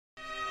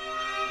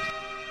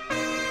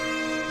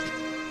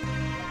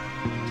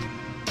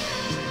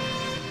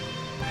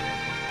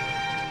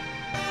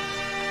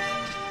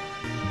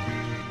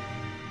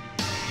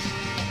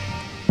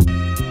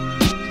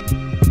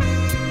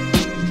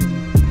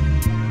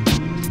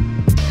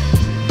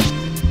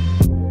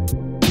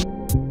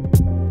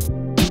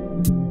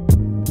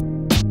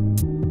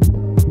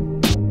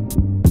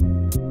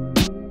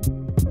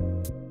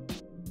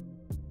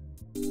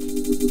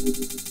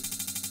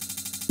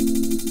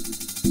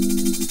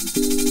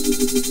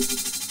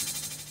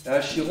La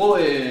HACHIRO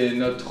est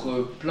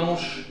notre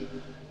planche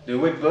de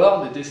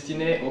wakeboard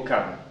destinée au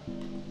calme.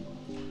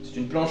 C'est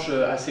une planche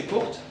assez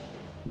courte,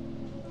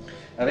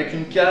 avec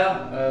une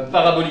carre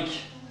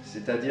parabolique,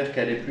 c'est-à-dire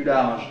qu'elle est plus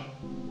large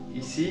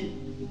ici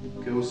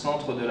qu'au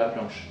centre de la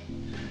planche.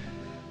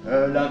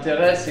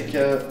 L'intérêt, c'est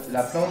que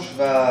la planche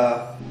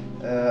va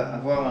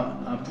avoir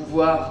un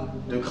pouvoir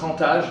de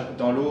crantage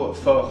dans l'eau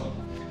fort,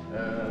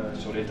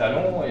 sur les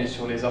talons et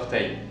sur les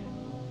orteils.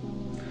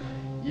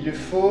 Il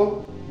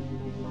faut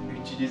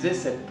utiliser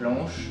cette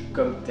planche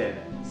comme telle,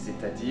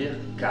 c'est-à-dire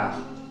carre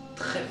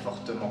très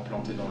fortement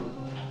plantée dans l'eau.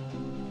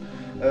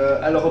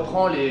 Elle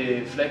reprend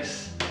les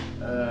flex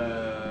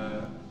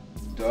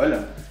d'Oll,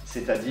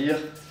 c'est-à-dire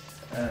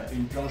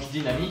une planche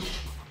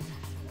dynamique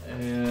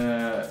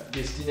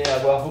destinée à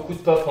avoir beaucoup de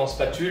pop en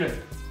spatule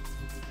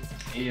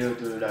et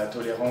de la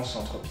tolérance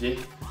entre pieds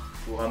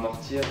pour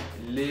amortir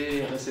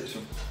les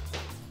réceptions.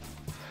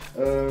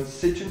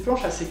 C'est une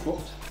planche assez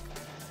courte,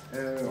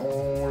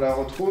 on la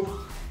retrouve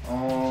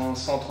en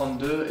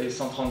 132 et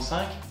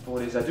 135 pour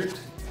les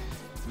adultes,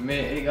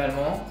 mais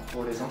également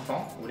pour les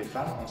enfants ou les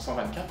femmes en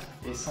 124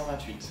 et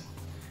 128,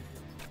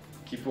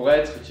 qui pourrait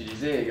être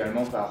utilisé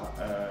également par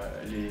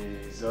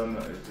les hommes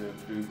de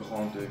plus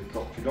grande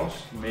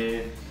corpulence,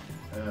 mais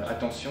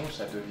attention,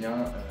 ça devient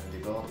des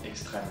boards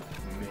extrêmes,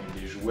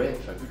 mais des jouets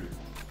fabuleux.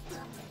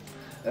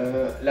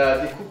 La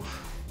découpe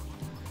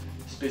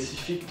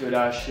spécifique de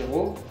la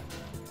HACHIRO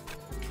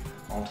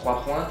en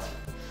 3 pointes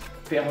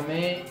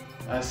permet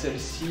à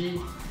celle-ci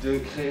de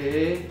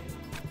créer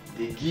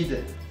des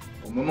guides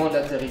au moment de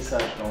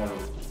l'atterrissage dans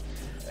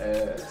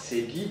l'eau.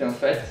 Ces guides en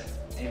fait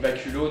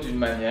évacuent l'eau d'une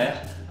manière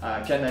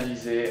à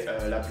canaliser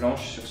la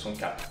planche sur son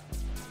cap.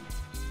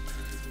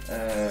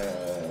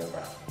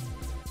 Voilà.